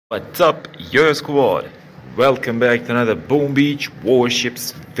What's up, Yo Squad? Welcome back to another Boom Beach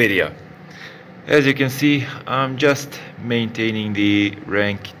Warships video. As you can see, I'm just maintaining the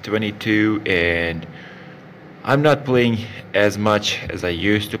rank 22 and I'm not playing as much as I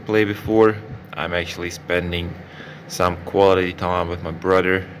used to play before. I'm actually spending some quality time with my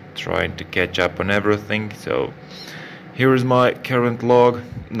brother trying to catch up on everything. So here is my current log,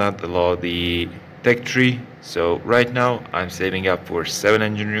 not the log, the tech tree. So right now I'm saving up for 7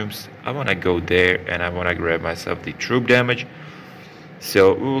 engine rooms. I want to go there and I want to grab myself the troop damage.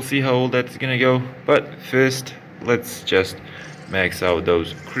 So we will see how all that's gonna go. But first let's just max out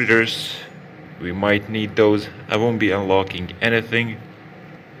those critters. We might need those. I won't be unlocking anything,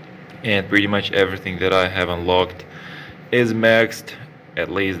 and pretty much everything that I have unlocked is maxed, at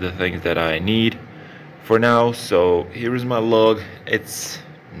least the things that I need for now. So here is my log. It's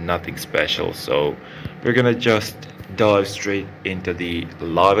nothing special, so we're gonna just dive straight into the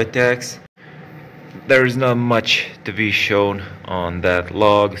live attacks. There is not much to be shown on that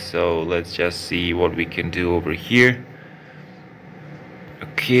log, so let's just see what we can do over here.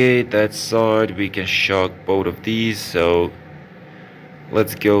 Okay, that side we can shock both of these, so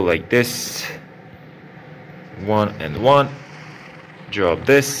let's go like this. 1 and 1. Drop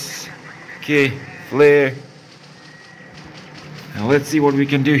this. Okay, flare. Now let's see what we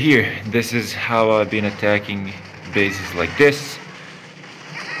can do here. This is how I've been attacking bases like this.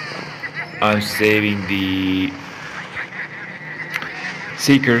 I'm saving the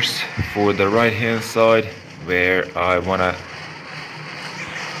seekers for the right hand side, where I wanna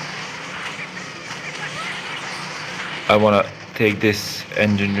take this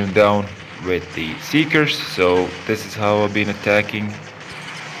engine room down with the seekers. So this is how I've been attacking.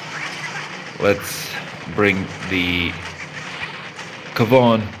 Let's bring the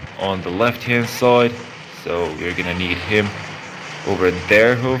Kavan on the left hand side, so we're gonna need him over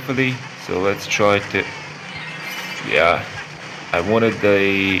there hopefully. So let's try to, yeah,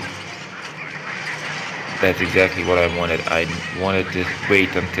 that's exactly what I wanted. I wanted to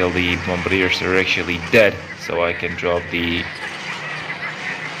wait until the bombardiers are actually dead so I can drop the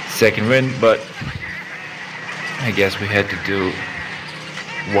second wind, but I guess we had to do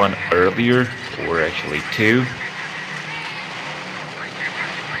one earlier, or actually two.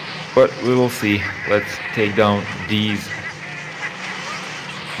 But we will see. Let's take down these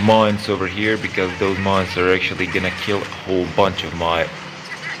mines over here, because those mines are actually gonna kill a whole bunch of my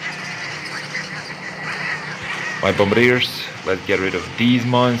bombardiers. Let's get rid of these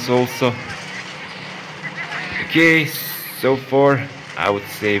mines also. Okay, so far I would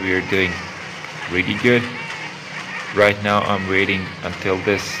say we are doing really good. Right now I'm waiting until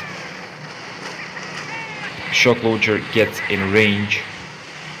this shock launcher gets in range,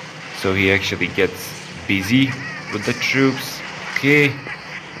 so he actually gets busy with the troops. Okay,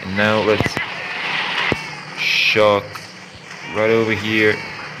 and now let's shock right over here,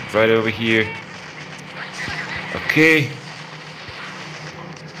 right over here. Okay,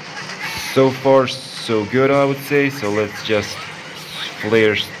 so far so good, I would say. So let's just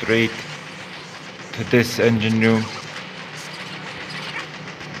flare straight to this engine room.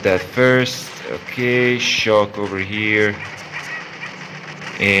 That first. Okay, shock over here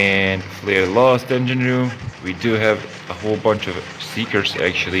and flare last engine room. We do have a whole bunch of seekers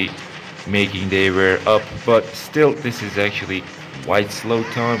actually making their way up, but still this is actually quite slow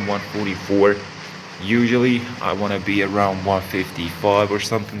time, 144. Usually I want to be around 155 or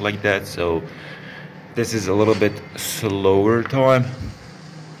something like that, so this is a little bit slower time.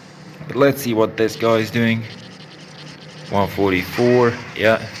 But let's see what this guy is doing. 144,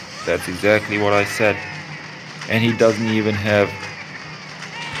 yeah, that's exactly what I said. And he doesn't even have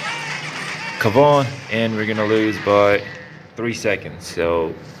Kavan, and we're gonna lose by 3 seconds.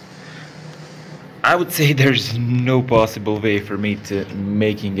 So I would say there's no possible way for me to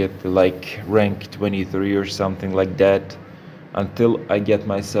making it like rank 23 or something like that until I get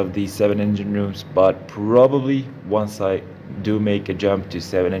myself these 7 engine rooms. But probably once I do make a jump to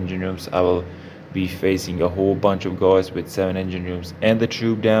 7 engine rooms, I will be facing a whole bunch of guys with 7 engine rooms and the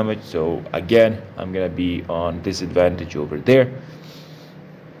troop damage. So again, I'm gonna be on disadvantage over there.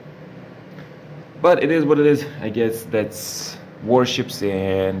 But it is what it is. I guess that's warships,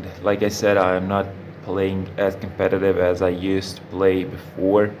 and like I said, I am not playing as competitive as I used to play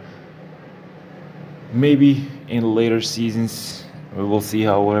before. Maybe in later seasons we will see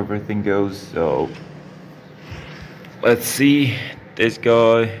how everything goes. So let's see this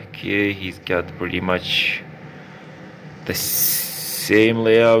guy. Okay, he's got pretty much the same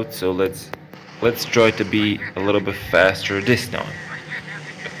layout, so let's try to be a little bit faster this time.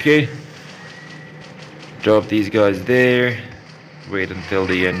 Okay, drop these guys there. Wait until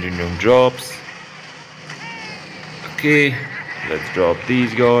the engine room drops. Okay, let's drop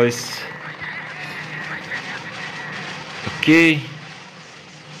these guys. Okay.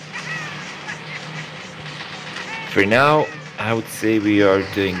 For now, I would say we are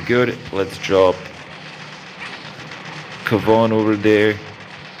doing good. Let's drop Kavan over there.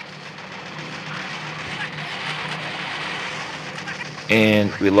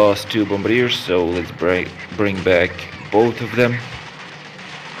 And we lost 2 bombardiers, so let's bring back both of them.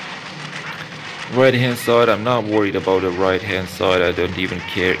 Right hand side, I'm not worried about the right hand side. I don't even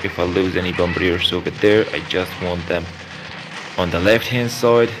care if I lose any bombardiers over there. I just want them on the left hand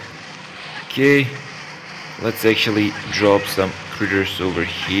side. Okay, let's actually drop some critters over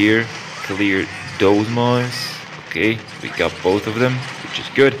here. Clear those mines. Okay, we got both of them, which is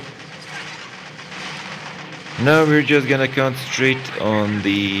good. Now we're just gonna concentrate on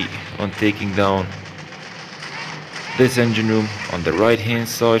taking down this engine room on the right hand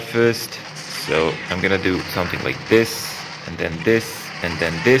side first. So I'm gonna do something like this, and then this, and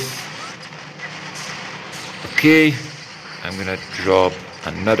then this. Okay, I'm gonna drop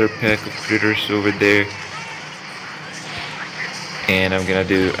another pack of critters over there, and I'm gonna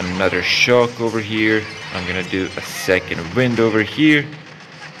do another shock over here. I'm gonna do a second wind over here,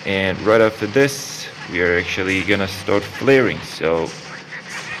 and right after this we are actually gonna start flaring. So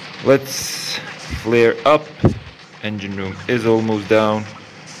let's flare up. Engine room is almost down,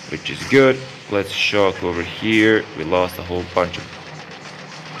 which is good. Let's shock over here. We lost a whole bunch of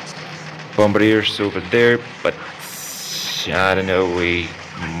bombardiers over there, but I don't know, we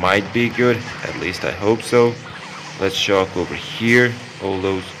might be good, at least I hope so. Let's shock over here. All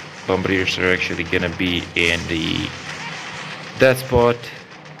those bombardiers are actually gonna be in that spot.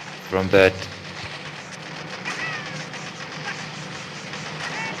 From that,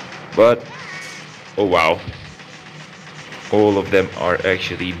 but oh wow, all of them are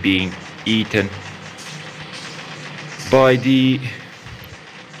actually being eaten by the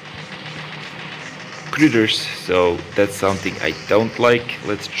critters, so that's something I don't like.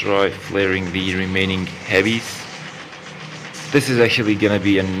 Let's try flaring the remaining heavies. This is actually gonna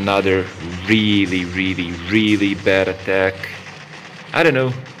be another really bad attack. I don't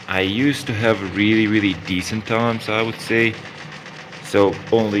know, I used to have really decent times, I would say. So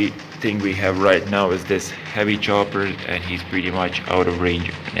only thing we have right now is this heavy chopper, and he's pretty much out of range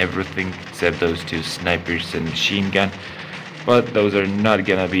and everything except those 2 snipers and machine gun. But those are not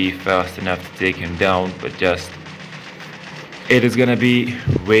gonna be fast enough to take him down, but just it is gonna be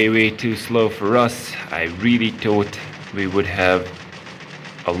way too slow for us. I really thought we would have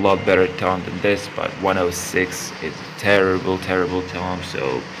a lot better time than this, but 106 is a terrible time,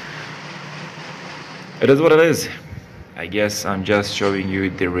 so it is what it is. I guess I'm just showing you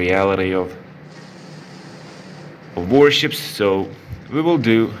the reality of warships, so we will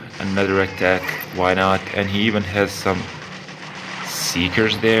do another attack, why not? And he even has some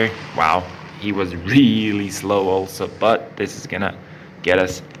seekers there. Wow, he was really slow also, but this is gonna get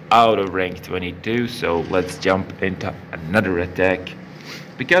us out of rank 22, so let's jump into another attack,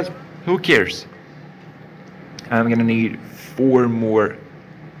 because who cares? I'm gonna need 4 more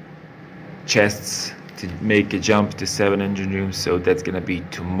chests to make a jump to 7 engine rooms, so that's gonna be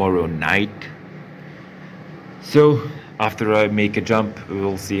tomorrow night. So after I make a jump, we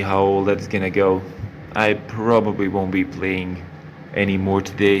will see how all that's gonna go. I probably won't be playing anymore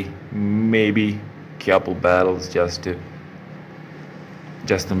today, maybe a couple battles just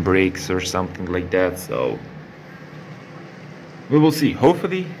on breaks or something like that, so we will see.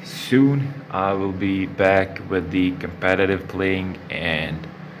 Hopefully soon I will be back with the competitive playing, and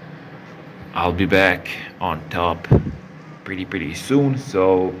I'll be back on top pretty soon.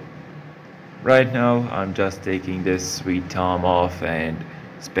 So right now I'm just taking this sweet time off and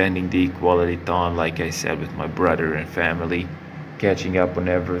spending the quality time, like I said, with my brother and family, catching up on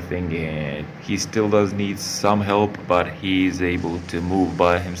everything. And he still does need some help, but he's able to move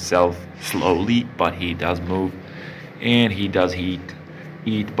by himself, slowly, but he does move, and he does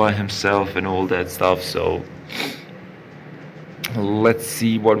eat by himself and all that stuff. So let's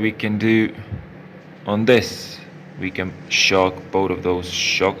see what we can do on this. We can shock both of those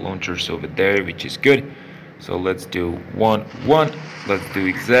shock launchers over there, which is good. So let's do 1-1. Let's do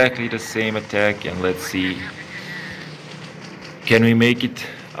exactly the same attack, and let's see, can we make it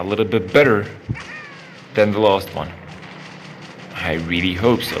a little bit better than the last one? I really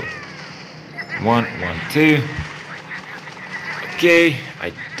hope so. 1-1-2. Okay,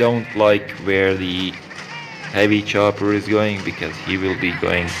 I don't like where the heavy chopper is going, because he will be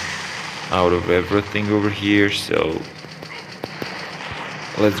going out of everything over here. So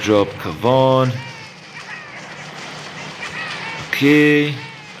let's drop Kavan. Okay,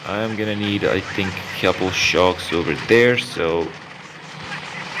 I'm gonna need, I think, a couple shocks over there. So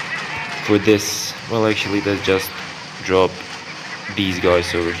for this, well, actually, let's just drop these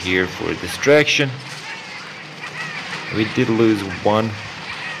guys over here for distraction. We did lose one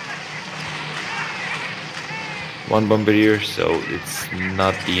bombardier, so it's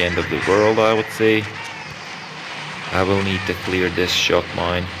not the end of the world, I would say. I will need to clear this shock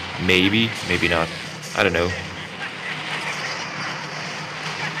mine. Maybe not. I don't know.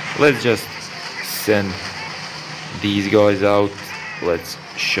 Let's just send these guys out. Let's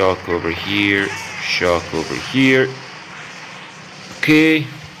shock over here, shock over here. Okay.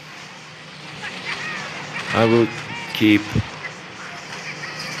 I will keep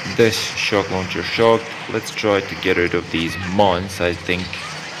this shock launcher shocked. Let's try to get rid of these mons. I think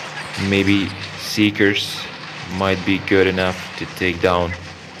maybe seekers might be good enough to take down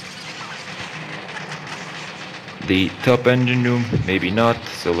the top engine room. Maybe not,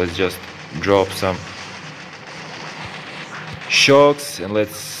 so let's just drop some shocks and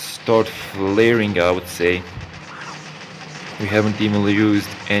let's start flaring. I would say we haven't even used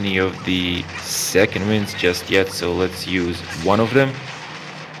any of the second winds just yet, so let's use one of them.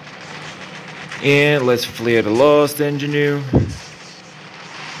 And let's flare the last engine room.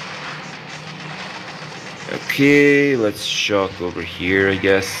 Okay, let's shock over here, I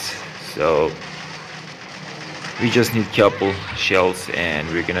guess. So we just need a couple shells and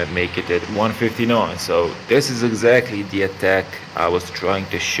we're gonna make it at 159. So this is exactly the attack I was trying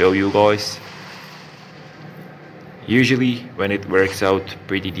to show you guys. Usually when it works out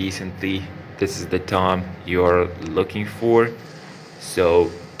pretty decently, this is the time you're looking for.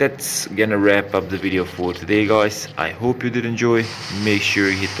 So that's gonna wrap up the video for today, guys. I hope you did enjoy. Make sure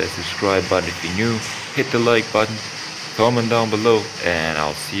you hit that subscribe button if you're new, hit the like button, comment down below, and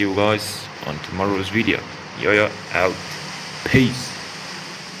I'll see you guys on tomorrow's video. Yoyo out. Peace.